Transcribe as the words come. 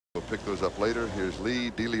pick those up later. Here's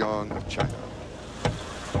Li Deliang of China.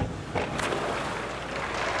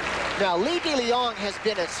 Now, Li Deliang has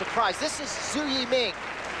been a surprise. This is Zhu Yiming,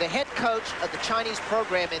 the head coach of the Chinese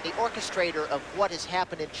program and the orchestrator of what has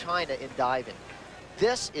happened in China in diving.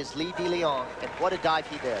 This is Li Deliang, and what a dive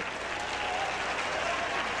he did.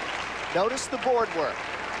 Notice the board work.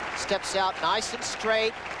 Steps out nice and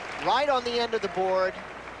straight, right on the end of the board.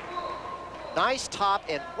 Nice top,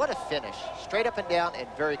 and what a finish. Straight up and down and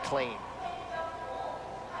very clean.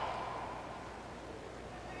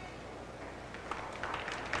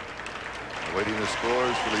 Awaiting the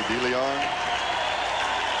scores for Li Deliang.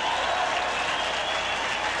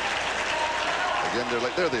 Again,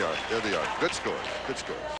 there they are. There they are. Good scores. Good scores.